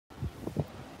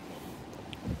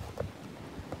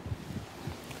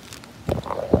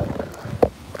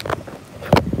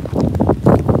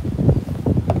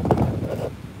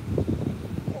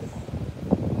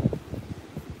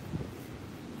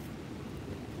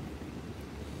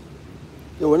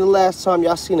Yo, when the last time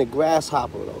y'all seen a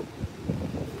grasshopper, though?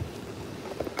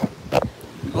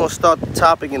 We're gonna start the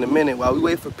topic in a minute while we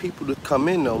wait for people to come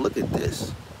in, though. Look at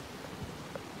this.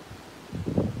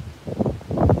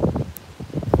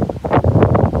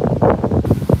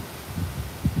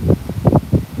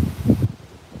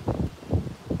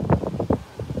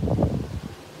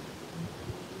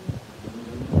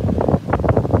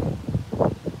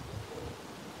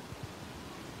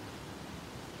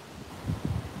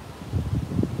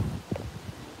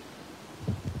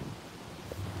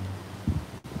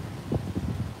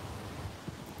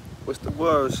 What's the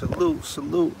word? Salute,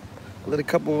 salute. Let a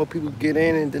couple more people get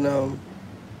in, and then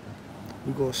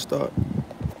we're gonna start.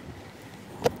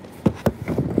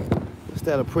 Is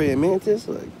that a praying mantis?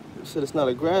 Like I said, it's not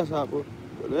a grasshopper.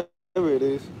 Whatever it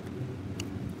is,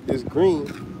 it's green.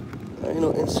 I ain't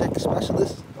no insect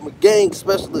specialist. I'm a gang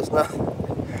specialist now.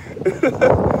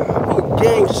 I'm a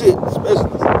gang shit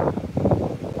specialist.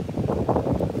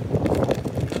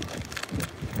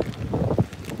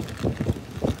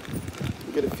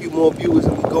 Get a few more viewers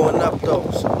and we going up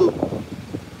though. Salute.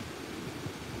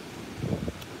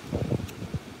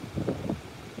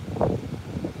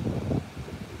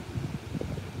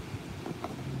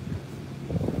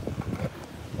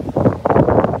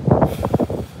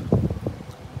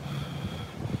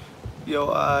 Yo,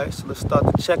 alright, so let's start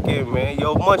the check-in, man.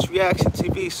 Yo, Munch Reaction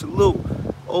TV, salute.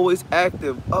 Always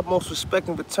active, utmost respect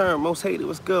and return. Most hated,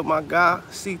 what's good, my guy?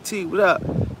 CT, what up?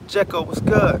 Jekko, what's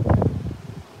good?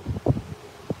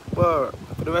 Word.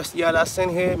 For the rest of y'all that's in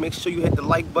here, make sure you hit the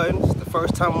like button. It's the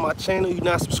first time on my channel. You're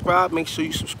not subscribed, make sure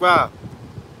you subscribe.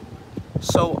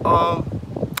 So, I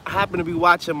happen to be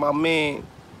watching my man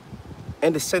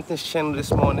and the Sentence channel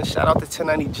this morning. Shout out to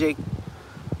 1090 Jake.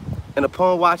 And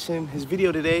upon watching his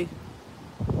video today,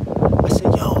 I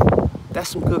said, yo, that's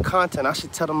some good content. I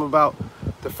should tell them about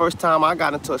the first time I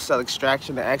got into a cell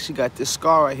extraction. I actually got this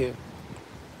scar right here.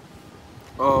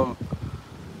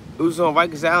 It was on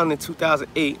Rikers Island in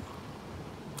 2008,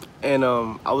 and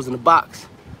I was in a box.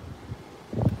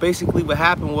 Basically, what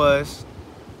happened was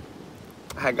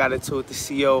I got into it with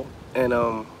the CO, and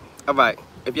all right,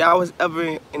 if y'all was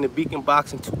ever in the Beacon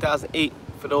box in 2008,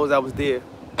 for those that was there,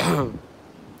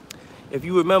 if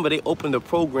you remember, they opened the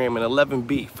program in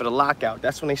 11B for the lockout.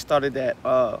 That's when they started that.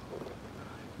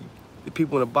 The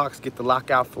people in the box get the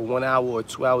lockout for 1 hour or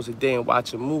 2 hours a day and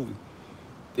watch a movie.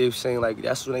 They were saying like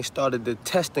that's when they started the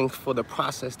testing for the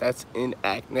process that's in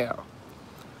act now.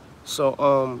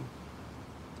 So,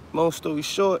 long story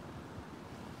short,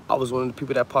 I was one of the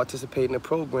people that participated in the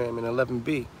program in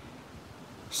 11B.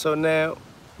 So now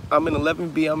I'm in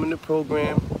 11B. I'm in the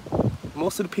program.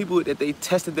 Most of the people that they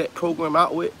tested that program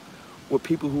out with were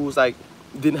people who was like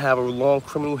didn't have a long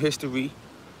criminal history.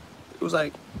 It was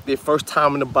like their first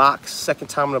time in the box, second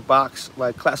time in the box.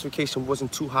 Like classification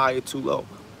wasn't too high or too low,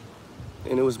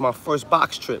 and it was my first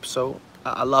box trip, so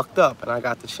I lucked up and I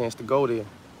got the chance to go there.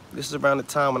 This is around the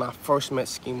time when I first met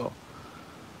Schemo.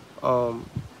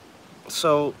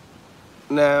 So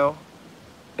now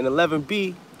in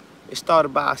 11B, it started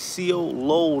by CO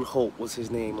Load Hope was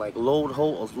his name, like Load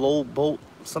Hope or Load Boat,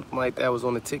 something like that was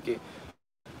on the ticket.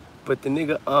 But the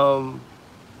nigga,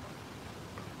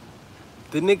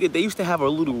 they used to have a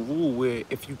little rule where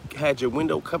if you had your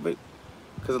window covered,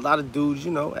 because a lot of dudes, you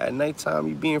know, at nighttime,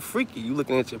 you being freaky. You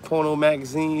looking at your porno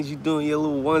magazines, you doing your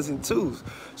little ones and twos.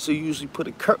 So you usually put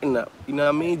a curtain up, you know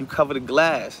what I mean? You cover the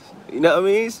glass, you know what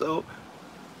I mean? So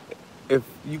if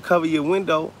you cover your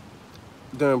window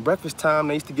during breakfast time,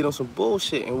 they used to get on some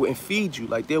bullshit and wouldn't feed you.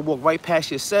 Like they'll walk right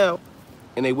past your cell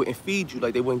and they wouldn't feed you,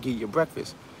 like they wouldn't give you your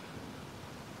breakfast.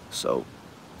 So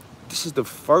this is the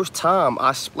first time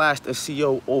I splashed a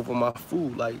CO over my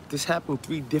food. Like this happened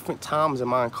 3 different times in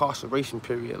my incarceration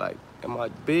period. Like in my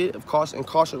bid of course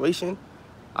incarceration,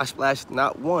 I splashed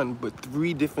not 1 but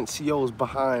 3 different COs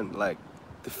behind like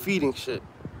the feeding shit.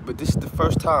 But this is the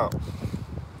first time.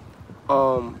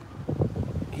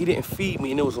 He didn't feed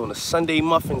me, and it was on a Sunday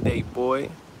muffin day, boy.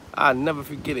 I'll never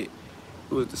forget it.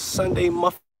 It was the Sunday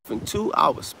muffin too. I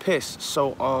was pissed.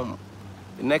 So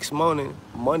the next morning,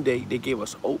 Monday, they gave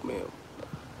us oatmeal.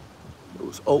 It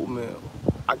was oatmeal.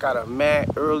 I got up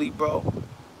mad early, bro.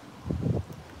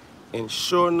 And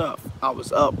sure enough, I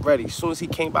was up ready. As soon as he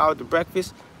came by with the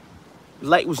breakfast,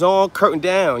 light was on, curtain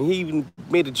down. He even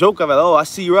made a joke of it. Oh, I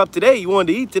see you're up today. You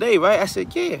wanted to eat today, right? I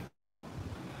said, yeah.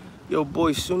 Yo, boy,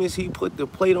 as soon as he put the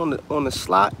plate on the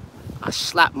slot, I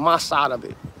slapped my side of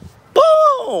it.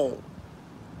 Boom!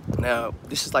 Now,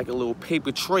 this is like a little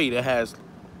paper tray that has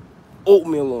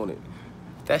oatmeal on it.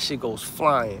 That shit goes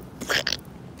flying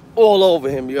all over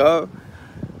him, you heard?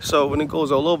 So when it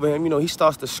goes all over him, you know, he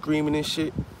starts to screaming and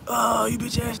shit. oh, you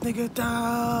bitch ass nigga,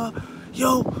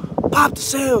 yo, pop the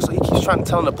cell. So he keeps trying to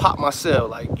tell him to pop my cell.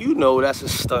 Like, you know that's a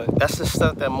stunt. That's a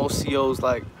stunt that most CEOs,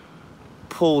 like,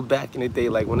 pulled back in the day.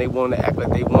 Like, when they wanted to act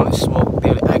like they wanted smoke, they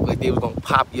would act like they was gonna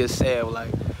pop your cell. Like,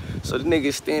 so the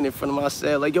nigga standing in front of my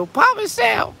cell, like, yo, pop his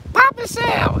cell, pop his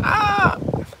cell, ah.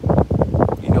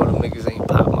 You know them niggas ain't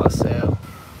pop my cell.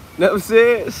 You know what I'm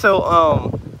saying? So,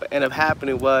 what ended up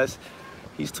happening was,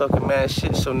 he's talking mad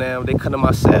shit, so now they come to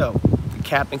my cell. The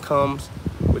captain comes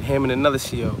with him and another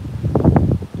CO.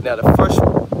 Now, the first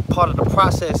part of the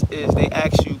process is they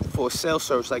ask you for a cell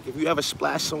search. Like, if you ever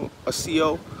splash on a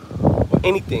CO or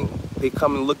anything, they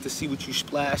come and look to see what you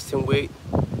splashed him with,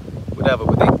 whatever.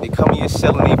 But they come in your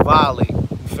cell and they violate.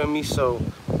 You feel me? So,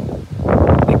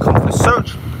 they come for the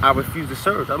search. I refuse to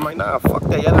search. I'm like, nah, fuck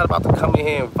that. Y'all not about to come in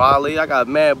here and violate. I got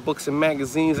mad books and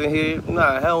magazines in here.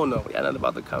 Nah, hell no. Y'all not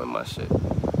about to come in my shit.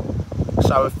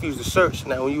 So I refuse to search.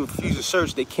 Now, when you refuse to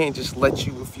search, they can't just let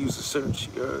you refuse to search.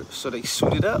 So they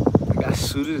suited up. I got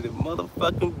suited and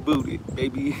motherfucking booted,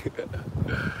 baby.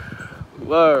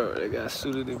 Word. They got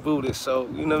suited and booted. So,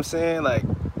 you know what I'm saying? Like,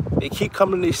 they keep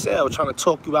coming to their cell trying to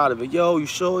talk you out of it. Yo, you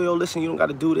sure? Yo, listen, you don't got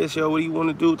to do this. Yo, what do you want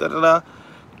to do? Da-da-da.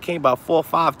 Came about 4 or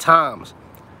 5 times.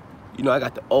 You know, I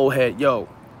got the old head. Yo,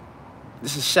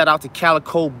 this is shout out to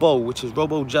Calico Bo, which is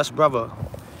Robo Just Brother.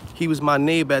 He was my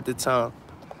neighbor at the time.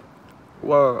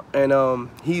 Word. And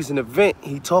he's an event.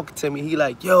 He talking to me. He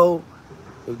like, yo,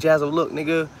 Jazzo, look,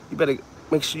 nigga, you better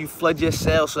make sure you flood your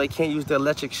cell so they can't use the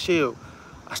electric shield.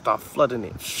 I start flooding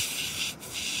it.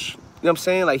 You know what I'm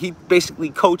saying? Like, he basically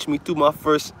coached me through my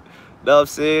first, you know what I'm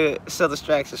saying, cell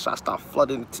distraction. So I start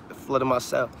flooding my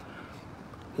cell.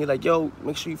 He like, yo,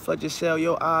 make sure you flood your cell.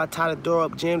 Yo, tie the door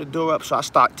up, jam the door up. So I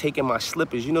start taking my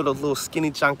slippers. You know those little skinny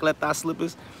chancleta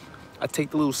slippers? I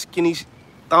take the little skinny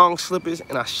thong slippers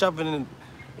and I shove it in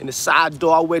the side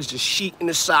door. I wedge the sheet in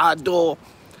the side door.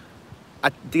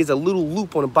 There's a little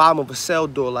loop on the bottom of a cell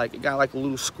door. Like, it got like a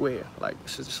little square. Like,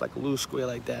 it's just like a little square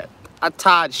like that. I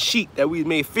tied sheet that we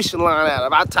made fishing line out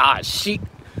of. I tied sheet,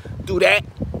 do that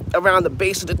around the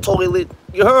base of the toilet.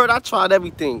 You heard? I tried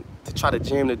everything to try to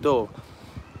jam the door.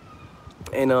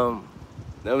 And, you know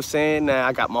what I'm saying? Now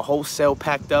I got my whole cell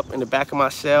packed up in the back of my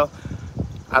cell.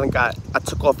 I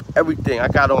took off everything. I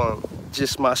got on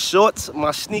just my shorts,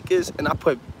 my sneakers, and I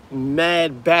put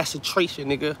mad bacitration,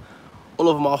 nigga, all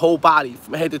over my whole body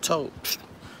from head to toe.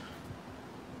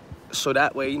 So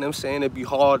that way, you know what I'm saying, it'd be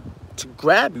hard to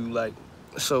grab you, like,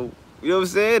 so, you know what I'm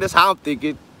saying? That's how I'm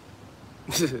thinking.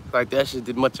 Like, that shit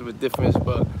did much of a difference,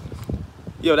 but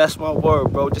yo, that's my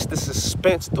word, bro. Just the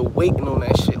suspense, the waiting on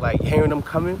that shit, like hearing them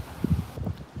coming.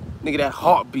 Nigga, that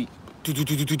heartbeat.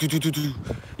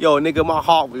 Yo, nigga, my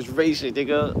heart was racing,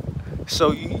 nigga.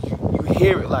 So you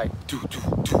hear it like,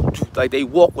 like they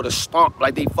walk with a stomp,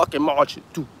 like they fucking marching.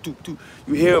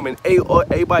 You hear them and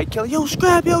everybody killing. Yo,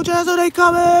 scrap, yo, Jazzo, they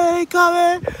coming.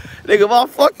 Nigga, my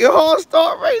fucking heart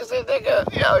start racing,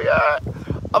 nigga. Yo, yeah.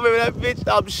 I remember that bitch,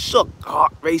 I'm shook,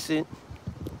 heart racing.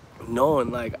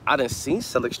 Knowing, like, I done seen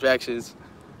cell extractions,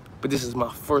 but this is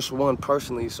my first one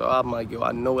personally, so I'm like, yo,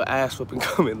 I know an ass whooping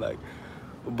coming, like,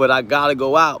 but I gotta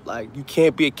go out. Like, you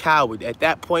can't be a coward. At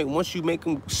that point, once you make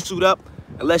them suit up,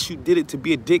 unless you did it to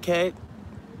be a dickhead,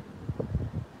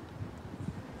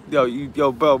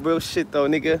 yo, bro, real shit though,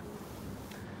 nigga,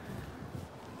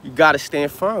 you gotta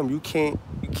stand firm. You can't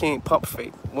pump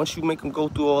fake. Once you make them go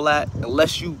through all that,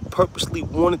 unless you purposely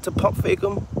wanted to pump fake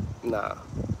them, nah.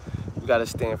 You gotta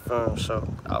stand firm.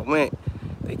 So I went.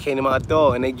 They came to my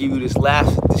door and they give you this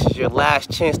is your last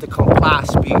chance to comply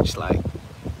speech. Like,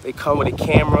 they come with a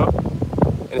camera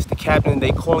and it's the captain.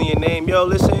 They calling your name. Yo,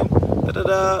 listen. We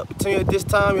tell you at this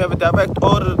time you have a direct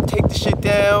order to take the shit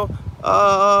down.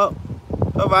 All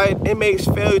right. Inmates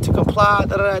failure to comply.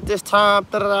 At this time.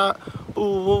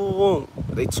 Boom, boom, boom.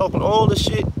 They talking all the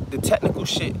shit, the technical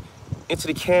shit, into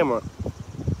the camera.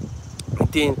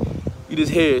 And then you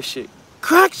just hear shit.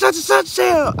 Crack such and such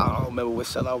cell. I don't remember what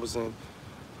cell I was in.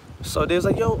 So they was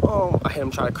like, yo, I hear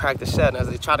them trying to crack the cell. And as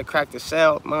they try to crack the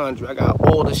cell, mind you, I got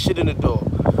all the shit in the door.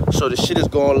 So the shit is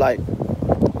going like,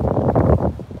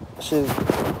 the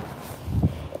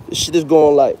shit is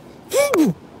going like,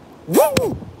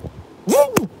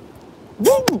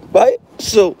 right?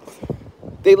 So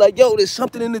they like, yo, there's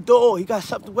something in the door. He got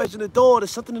something wedged in the door. There's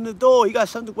something in the door. He got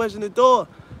something wedged in the door.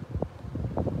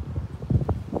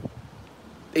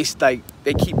 They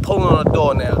keep pulling on the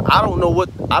door now. I don't know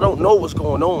what's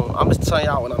going on. I'm just telling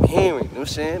y'all what I'm hearing. You know what I'm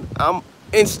saying? I'm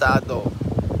inside though.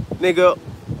 Nigga,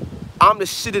 I'm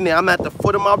just sitting there. I'm at the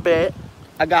foot of my bed.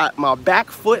 I got my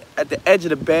back foot at the edge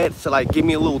of the bed to like give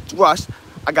me a little thrust.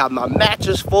 I got my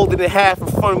mattress folded in half in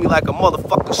front of me like a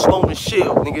motherfucking Sloan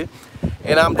shield, nigga.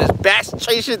 And I'm just back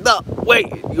chasing up. Wait,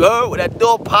 you heard? When that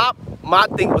door popped, my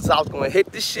thing was I was gonna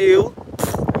hit the shield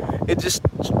and just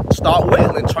start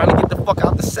wailing, trying to get the fuck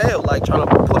out the cell, like trying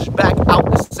to push back out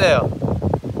the cell.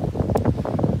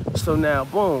 So now,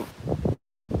 boom.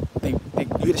 You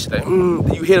hear this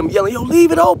thing, you hear them yelling, yo,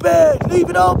 leave it open, leave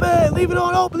it open, leave it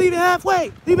on open, leave it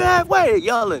halfway,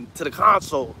 yelling to the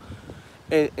console.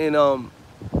 And you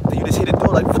just hear the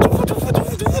door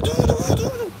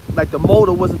like the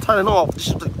motor wasn't turning off.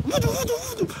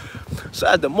 So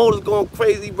as the motor's going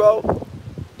crazy, bro,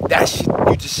 that shit,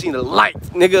 you just seen the light,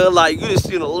 nigga. Like, you just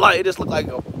seen the light. It just looked like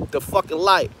the fucking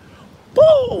light.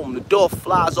 Boom! The door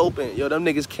flies open. Yo, them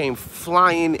niggas came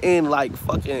flying in like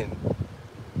fucking,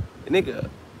 nigga.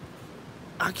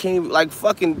 I can't even, like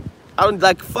fucking, I don't,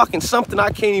 like fucking something I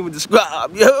can't even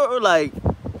describe. Yo, like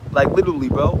literally,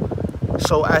 bro.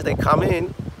 So as they come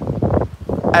in,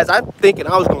 as I'm thinking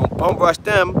I was gonna bum rush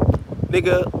them,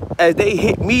 nigga, as they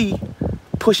hit me,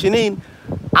 pushing in,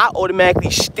 I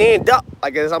automatically stand up.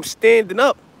 Like as I'm standing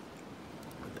up,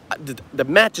 the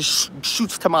mattress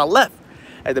shoots to my left.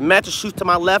 As the mattress shoots to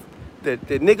my left, the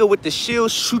nigga with the shield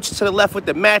shoots to the left with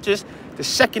the mattress. The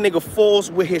second nigga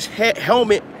falls with his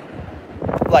helmet,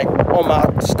 like on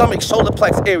my stomach, solar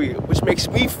plex area, which makes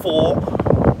me fall,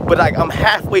 but like I'm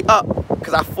halfway up,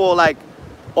 because I fall like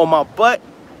on my butt,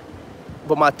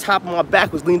 but my top of my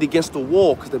back was leaned against the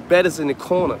wall, because the bed is in the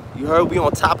corner. You heard? We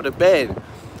on top of the bed.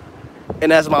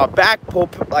 And as my back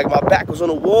was on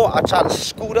the wall, I tried to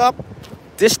scoot up.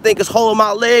 This thing is holding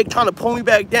my leg, trying to pull me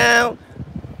back down.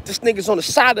 This nigga's on the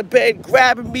side of the bed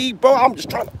grabbing me, bro. I'm just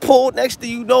trying to pull. Next thing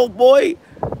you know, boy,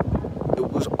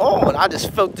 it was on. I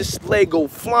just felt this leg go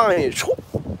flying.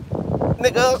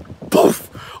 Nigga, poof,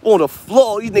 on the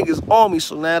floor. These niggas on me.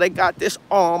 So now they got this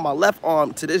arm, my left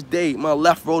arm, to this day, my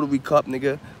left rotary cup,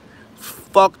 nigga,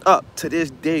 fucked up to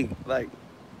this day. Like,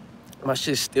 my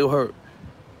shit still hurt.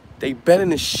 They bending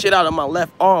the shit out of my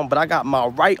left arm, but I got my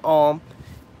right arm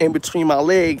in between my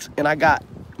legs, and I got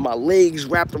my legs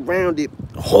wrapped around it,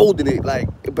 holding it, like,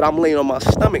 but I'm laying on my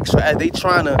stomach. So as they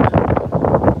trying to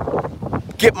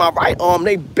get my right arm,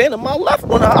 they bending my left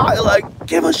one high, like,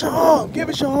 give us your arm, give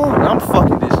us your arm. And I'm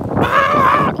fucking this, you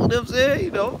know what I'm saying?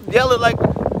 You know, yelling like, you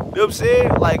know what I'm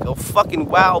saying? Like a fucking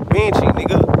wild banshee,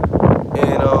 nigga.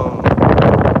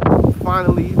 And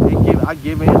finally, I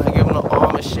give them the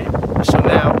arm and shit. So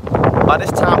now, by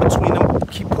this time between them,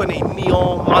 keep putting a knee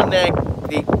on my neck,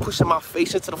 they pushing my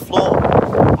face into the floor.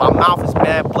 My mouth is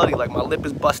mad bloody, like my lip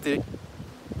is busted.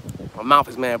 My mouth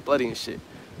is mad bloody and shit.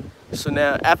 So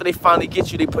now, after they finally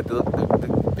get you, they put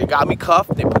they got me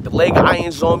cuffed. They put the leg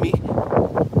irons on me.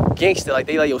 Gangster, like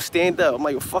they like, yo, stand up. I'm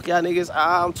like, yo, fuck y'all niggas.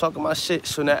 I'm talking my shit.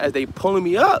 So now, as they pulling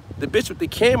me up, the bitch with the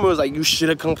camera was like, you should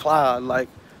have complied. Like,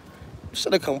 you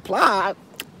should have complied.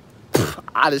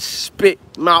 I just spit,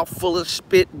 mouth full of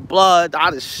spit, blood.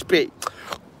 I just spit.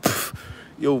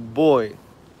 Yo, boy,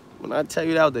 when I tell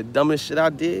you that was the dumbest shit I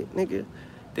did, nigga,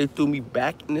 they threw me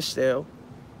back in the cell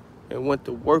and went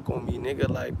to work on me, nigga.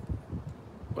 Like,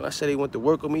 when I said they went to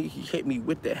work on me, he hit me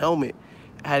with the helmet.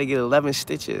 I had to get 11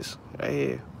 stitches right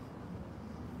here.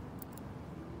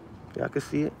 Y'all can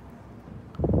see it?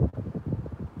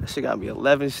 That shit got me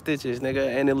 11 stitches, nigga,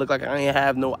 and it looked like I ain't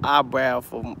have no eyebrow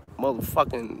for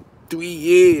motherfucking 3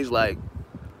 years. Like,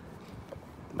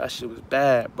 that shit was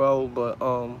bad, bro. But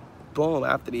boom,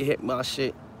 after they hit my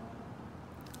shit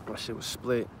was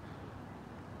split.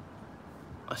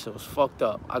 My shit was fucked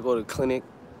up. I go to the clinic.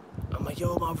 I'm like,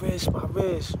 yo, my wrist.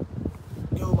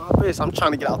 Yo, my wrist. I'm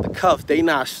trying to get out the cuffs. They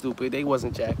not stupid. They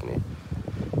wasn't jacking it.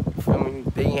 You feel me?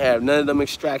 They ain't have none of them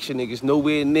extraction niggas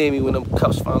nowhere near me when them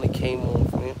cuffs finally came on,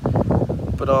 man.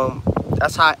 But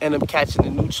that's how I ended up catching the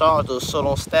new charge of assault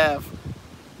on staff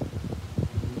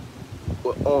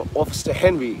on Officer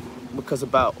Henry, because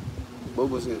about, what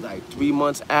was it, like 3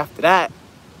 months after that,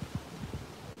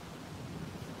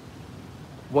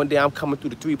 one day I'm coming through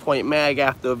the 3-point mag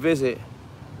after a visit.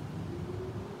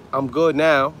 I'm good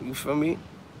now, you feel me?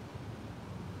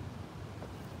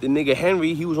 The nigga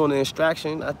Henry, he was on the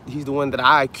extraction. He's the one that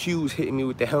I accused hitting me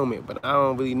with the helmet, but I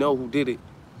don't really know who did it.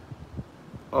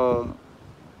 I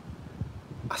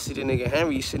see the nigga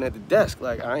Henry sitting at the desk.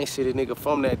 Like, I ain't see the nigga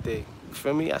from that day. You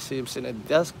feel me? I see him sitting at the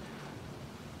desk.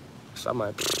 So I'm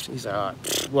like, he's like, all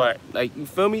right, what? Like, you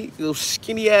feel me? Little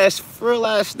skinny ass, frill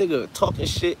ass nigga talking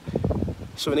shit.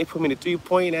 So when they put me in the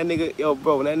 3-point, that nigga, yo,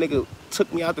 bro, when that nigga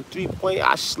took me out the 3-point,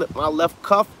 I slipped my left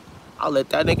cuff. I let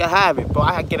that nigga have it, bro.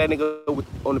 I had to get that nigga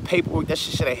on the paperwork. That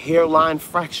shit said a hairline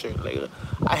fracture, nigga.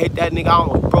 I hit that nigga, I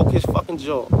almost broke his fucking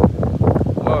jaw.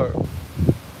 Word.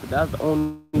 But that's the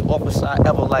only officer I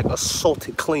ever like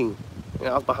assaulted clean. You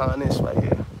know, I was behind this right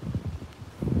here.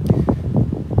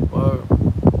 Word.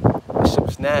 That shit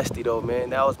was nasty though,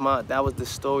 man. That was the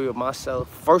story of my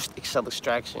first cell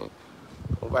extraction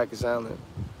on Rikers Island.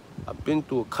 I've been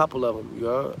through a couple of them, you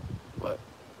heard? But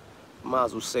might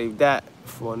as well save that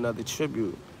for another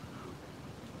tribute.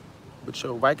 But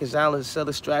yo, Rikers Island cell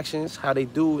extractions, how they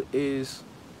do it is,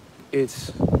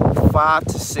 it's 5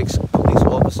 to 6 police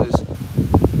officers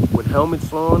with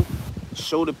helmets on,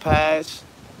 shoulder pads,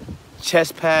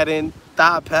 chest padding,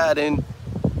 thigh padding,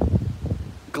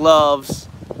 gloves,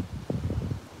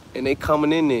 and they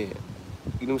coming in there.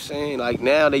 You know what I'm saying? Like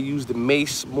now they use the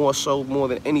mace more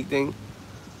than anything.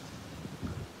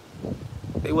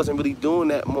 They wasn't really doing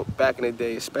that back in the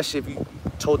day, especially if you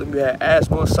told them you had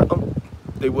asthma or something.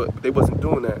 They wasn't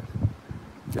doing that.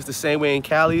 It's the same way in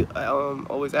Cali. I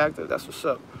always acted. That's what's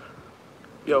up.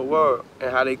 Yo, word.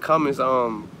 And how they come is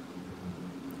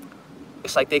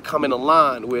it's like they come in a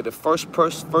line where the first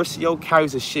CO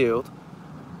carries a shield,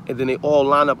 and then they all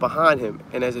line up behind him.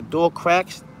 And as the door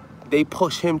cracks, they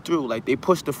push him through. Like they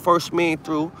push the first man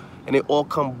through, and they all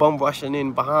come bum rushing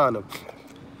in behind him.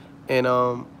 And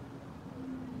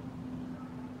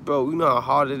bro, you know how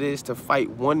hard it is to fight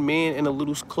one man in a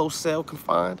little close cell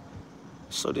confined?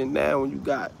 So then now when you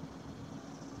got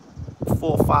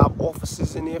 4 or 5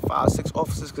 officers in there, 5 or 6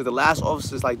 officers, because the last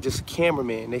officer is like just a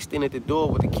cameraman. They stand at the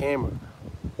door with a camera.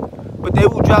 But they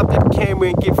will drop that camera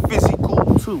and get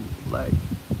physical too. Like,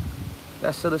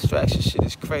 that cell extraction shit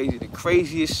is crazy. The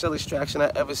craziest cell extraction I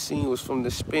ever seen was from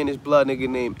the Spanish blood nigga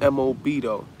named M.O.B.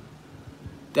 though.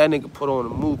 That nigga put on a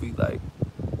movie, like,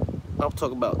 I'm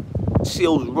talking about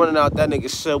SEALs running out that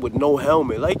nigga's cell with no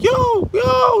helmet. Like, yo,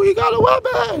 he got a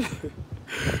weapon.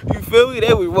 You feel me?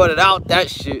 They was running out that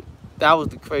shit. That was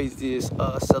the craziest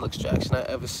cell extraction I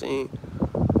ever seen.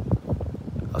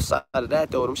 Outside of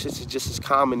that though, them shits is just as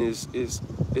common as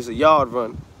a yard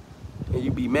run. And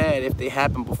you be mad if they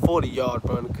happen before the yard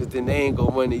run, because then they ain't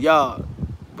gonna run the yard.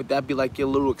 But that be like your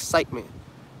little excitement.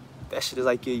 That shit is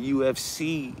like your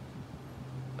UFC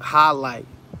highlight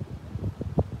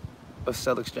of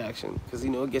cell extraction, because you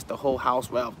know it gets the whole house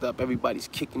riled up. Everybody's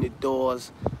kicking the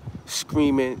doors,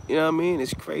 screaming. You know what I mean?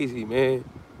 It's crazy, man.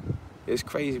 It's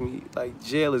crazy. Like,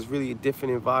 jail is really a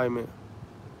different environment.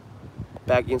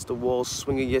 Back against the wall,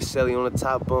 swinging your celly on the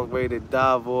top bunk, ready to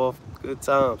dive off. Good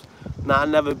times. Nah, I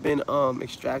never been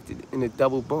extracted in a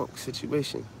double bunk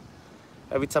situation.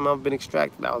 Every time I've been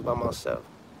extracted, I was by myself.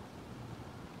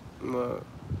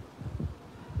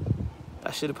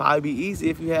 That should probably be easy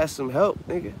if you had some help,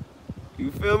 nigga.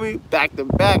 You feel me? Back to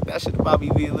back, that should probably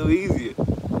be a little easier.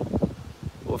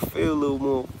 Or feel a little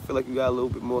more, feel like you got a little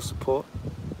bit more support.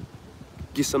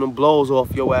 Get some of them blows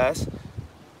off your ass.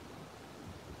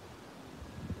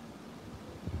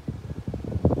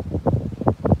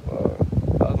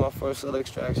 That was my first cell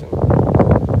extraction.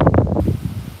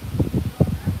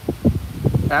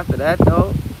 After that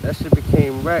though, that shit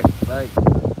became wreck. Like,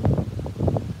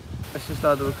 that shit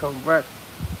started to become wreck.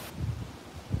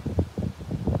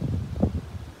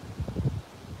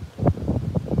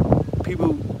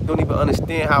 People don't even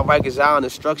understand how Rikers Island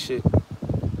is structured.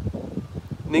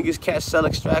 Niggas catch cell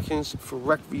extractions for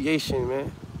recreation,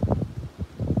 man.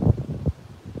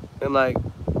 And like,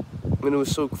 when it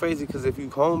was so crazy, because if you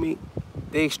homie,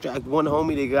 they extract one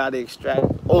homie, they gotta extract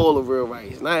all the real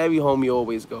rights. Not every homie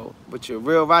always go, but your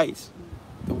real rights,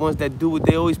 the ones that do what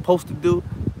they always supposed to do,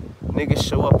 niggas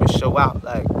show up and show out.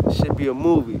 Like, it should be a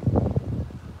movie.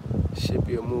 It should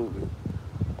be a movie.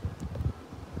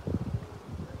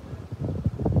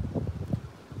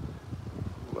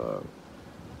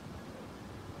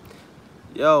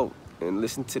 Yo, and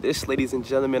listen to this, ladies and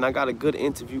gentlemen. I got a good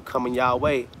interview coming y'all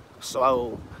way.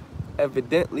 So,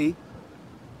 evidently,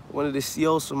 one of the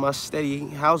COs from my steady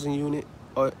housing unit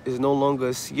is no longer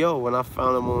a CO when I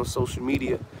found him on social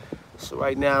media. So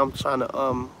right now I'm trying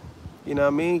to, you know what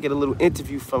I mean, get a little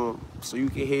interview from him so you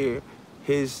can hear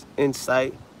his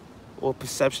insight or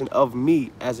perception of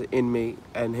me as an inmate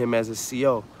and him as a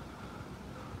CO.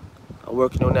 I'm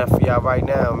working on that for y'all right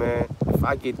now, man. If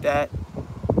I get that,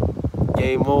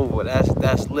 game over.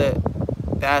 That's lit.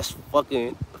 That's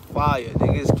fucking fire.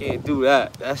 Niggas can't do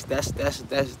that. That's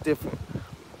different.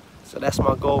 So that's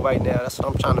my goal right now. That's what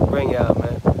I'm trying to bring y'all,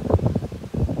 man.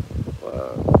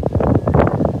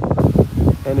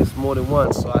 And it's more than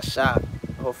one, so I shot.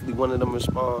 Hopefully one of them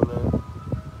respond, man.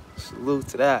 Salute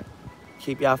to that.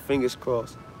 Keep y'all fingers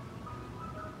crossed.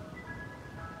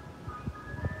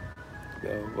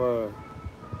 Yo, word.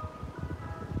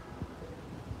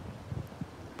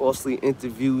 Bossly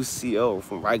interviews CO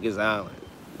from Rikers Island.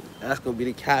 That's gonna be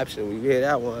the caption when you hear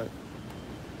that one.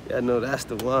 Y'all know that's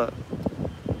the one.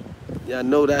 Y'all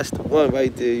know that's the one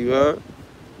right there, you heard?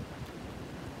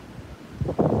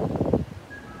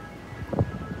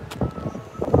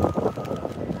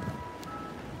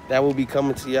 That will be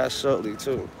coming to y'all shortly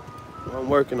too. I'm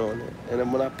working on it. And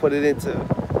then when I put it into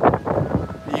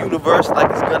the universe like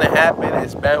it's gonna happen,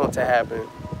 it's bound to happen.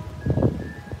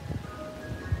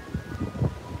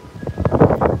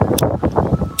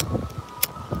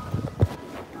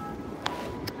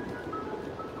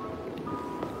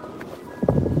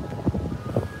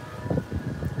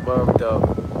 Word though.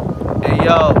 Hey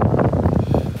yo,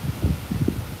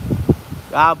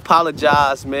 I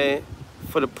apologize, man,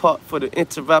 for the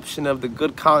interruption of the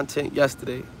good content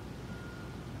yesterday.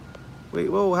 Wait,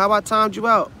 whoa, how I timed you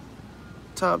out?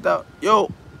 Timed out. Yo,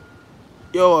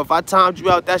 if I timed you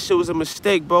out, that shit was a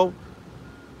mistake, bro.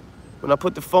 When I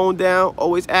put the phone down,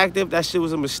 always active, that shit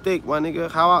was a mistake, my nigga.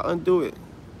 How I undo it?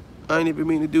 I ain't even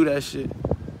mean to do that shit.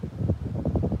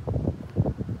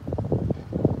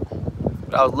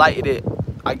 But I was lighting it.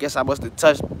 I guess I must have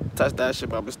touched that shit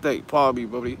by mistake. Pardon me,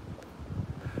 buddy.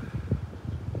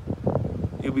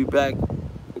 You'll be back in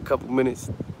a couple minutes.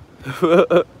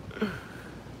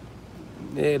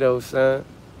 Yeah, though, son.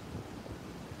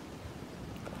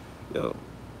 Yo,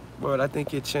 word, I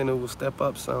think your channel will step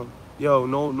up some. Yo,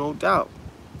 no doubt.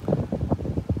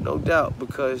 No doubt,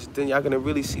 because then y'all gonna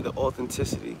really see the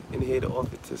authenticity and hear the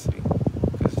authenticity.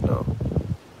 Because, you know,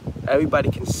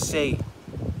 everybody can say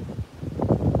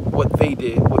what they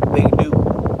did, what they do.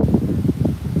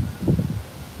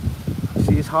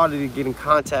 See, it's harder to get in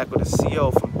contact with a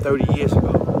CEO from 30 years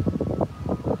ago.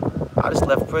 I just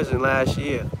left prison last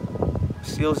year.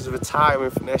 CEOs is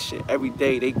retiring from that shit every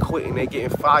day. They quitting, they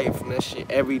getting fired from that shit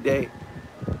every day.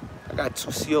 I got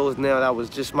 2 CEOs now that was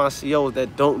just my CEOs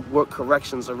that don't work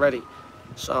corrections already.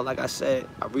 So like I said,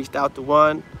 I reached out to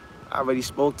one. I already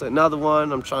spoke to another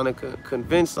one. I'm trying to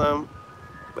convince them,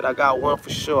 but I got one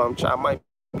for sure. I might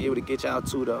be able to get y'all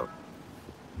 2 though.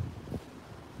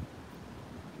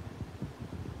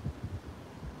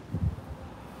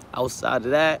 Outside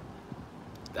of that,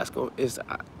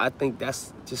 I think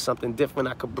that's just something different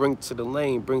I could bring to the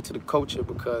lane, bring to the culture,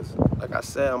 because like I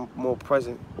said, I'm more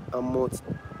present. I'm more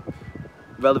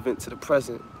relevant to the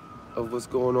present of what's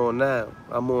going on now.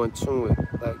 I'm more in tune with,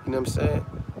 like, you know what I'm saying?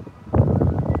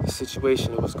 The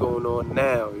situation of what's going on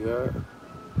now, you heard?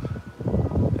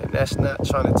 And that's not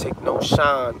trying to take no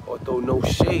shine or throw no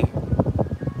shade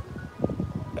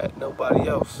at nobody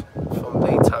else from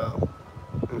their time. You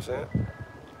know what I'm saying?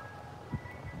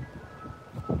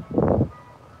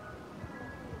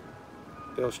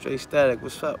 Yo, Straight Static,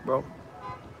 what's up, bro?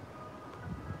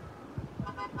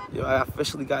 Yo, I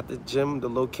officially got the gym, the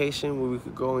location where we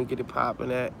could go and get it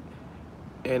popping at.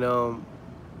 And, you know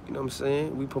what I'm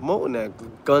saying? We promoting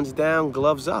that. Guns down,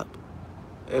 gloves up.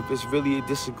 If it's really a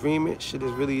disagreement, shit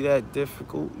is really that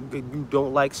difficult, you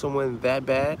don't like someone that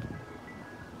bad,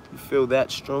 you feel that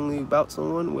strongly about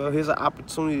someone, well, here's an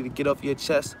opportunity to get off your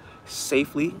chest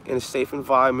safely in a safe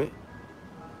environment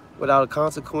without a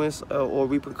consequence or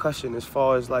repercussion as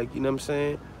far as, like, you know what I'm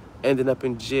saying, ending up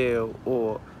in jail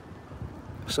or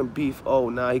some beef. Oh,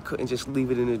 nah, he couldn't just leave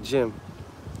it in the gym.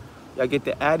 Y'all get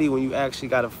the addy when you actually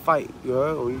got a fight, you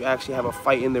heard? When you actually have a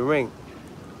fight in the ring.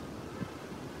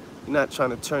 You're not trying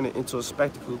to turn it into a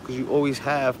spectacle, because you always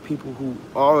have people who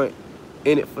aren't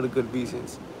in it for the good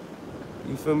reasons.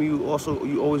 You feel me? You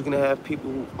always gonna have people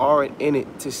who aren't in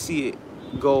it to see it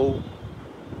go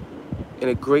in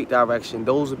a great direction.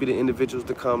 Those will be the individuals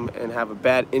to come and have a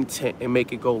bad intent and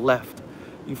make it go left.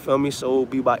 You feel me? So it'll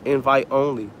be by invite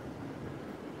only.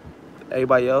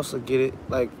 Everybody else will get it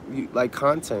like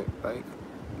content. Like,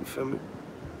 you feel me?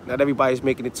 Not everybody's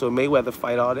making it to a Mayweather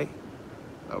fight, are they?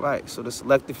 All right, so the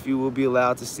selected few will be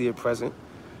allowed to see it present.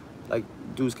 Like,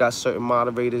 dudes got certain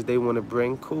moderators they want to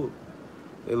bring, cool.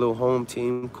 Their little home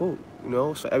team, cool. You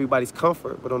know, so everybody's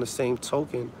comfort, but on the same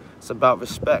token, it's about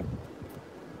respect.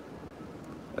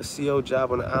 A CEO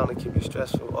job on the island can be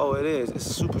stressful. Oh, it is. It's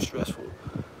super stressful.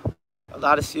 A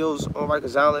lot of CEOs on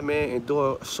Rikers Island, man,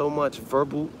 endure so much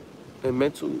verbal and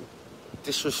mental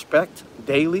disrespect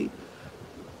daily.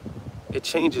 It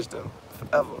changes them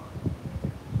forever.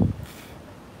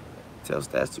 Tell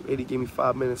Stats 280 gave me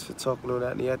 5 minutes for talking on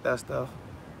that and yet that stuff.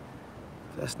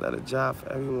 That's not a job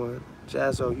for everyone.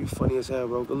 Jazzo, you funny as hell,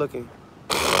 bro. Good looking.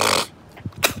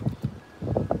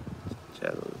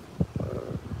 Jazzo.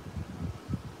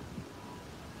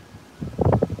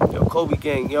 Yo, Kobe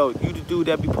gang, yo, you the dude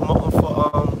that be promoting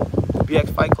for the BX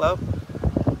Fight Club?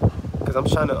 Cause I'm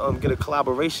trying to get a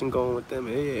collaboration going with them,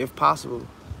 if possible.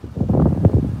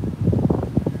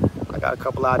 I got a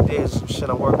couple ideas, some shit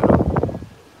I'm working on.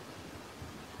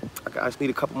 I just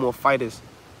need a couple more fighters.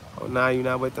 Oh, nah, you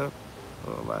not with them?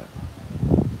 All right.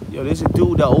 Yo, there's a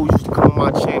dude that always used to come on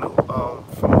my channel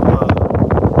from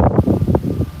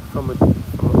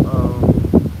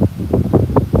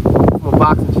a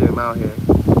boxing gym out here.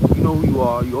 You know who you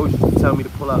are. You always used to tell me to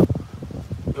pull up.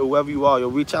 Yo, whoever you are, yo,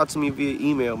 reach out to me via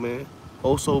email, man.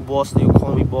 Ohsobossly, or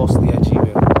call me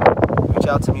Bossly@gmail. Reach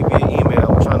out to me via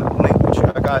email. I'm trying to link with you.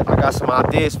 I got some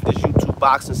ideas for this YouTube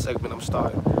boxing segment I'm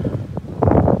starting.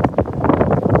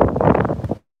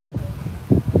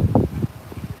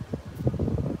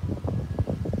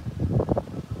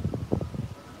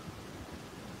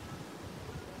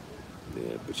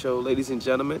 Yeah, but yo, ladies and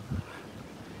gentlemen,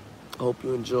 I hope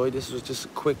you enjoyed. This was just a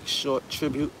quick, short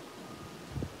tribute,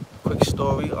 quick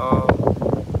story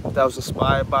that was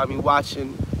inspired by me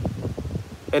watching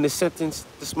End of Sentence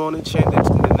this morning.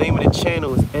 The name of the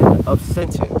channel is End of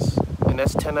Sentence, and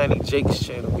that's 1090 Jake's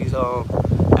channel. He's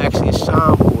actually a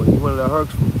Sean boy. He's one of the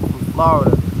Hercs from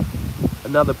Florida,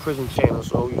 another prison channel.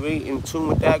 So if you ain't in tune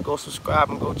with that, go subscribe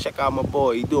and go check out my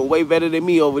boy. He's doing way better than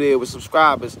me over there with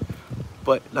subscribers.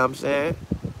 But you know what I'm saying?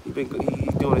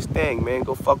 He's doing his thing, man.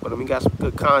 Go fuck with him. He got some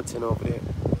good content over there.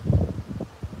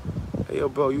 Hey, yo,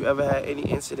 bro, you ever had any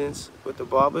incidents with the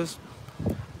barbers?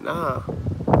 Nah.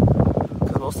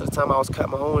 Because most of the time I was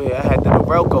cutting my own hair, I had them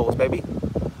Rikers, baby.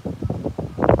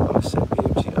 I'm going to send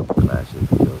BMG upper class in the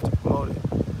video to promote it.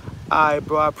 All right,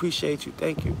 bro, I appreciate you.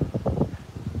 Thank you.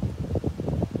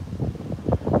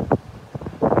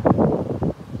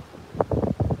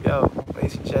 Yo,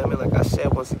 ladies and gentlemen, like I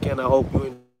said, once again, I hope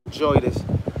you enjoy this.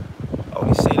 I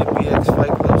only say the BX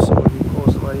Fight Club, so when you call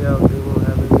somebody out, they won't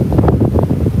have anything.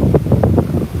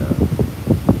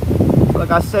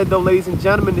 Like I said, though, ladies and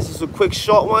gentlemen, this is a quick,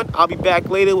 short one. I'll be back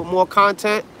later with more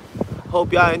content.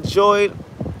 Hope y'all enjoyed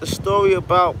the story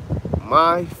about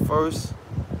my first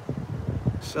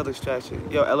cell extraction.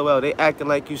 Yo, LOL, they acting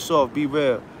like you soft. Be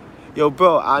real. Yo,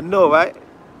 bro, I know, right?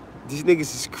 These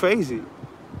niggas is crazy.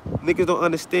 Niggas don't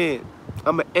understand.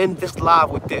 I'm going to end this live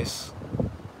with this.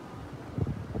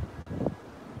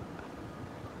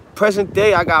 Present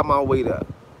day, I got my weight up.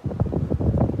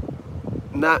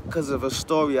 Not because of a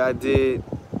story I did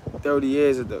 30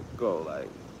 years ago, like.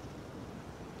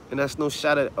 And that's no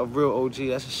shot at a real OG.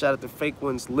 That's a shot at the fake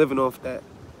ones living off that.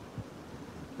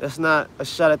 That's not a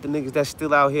shot at the niggas that's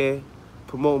still out here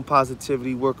promoting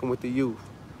positivity, working with the youth.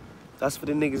 That's for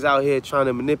the niggas out here trying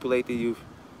to manipulate the youth,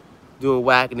 doing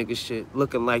whack nigga shit,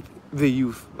 looking like the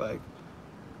youth. Like,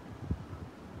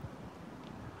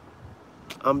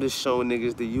 I'm just showing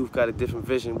niggas the youth got a different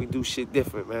vision. We do shit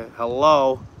different, man.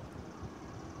 Hello.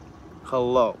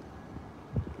 Hello.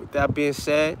 With that being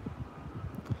said,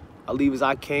 I leave as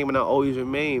I came and I always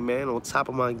remain, man, on top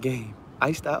of my game.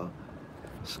 Iced out.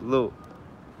 Salute.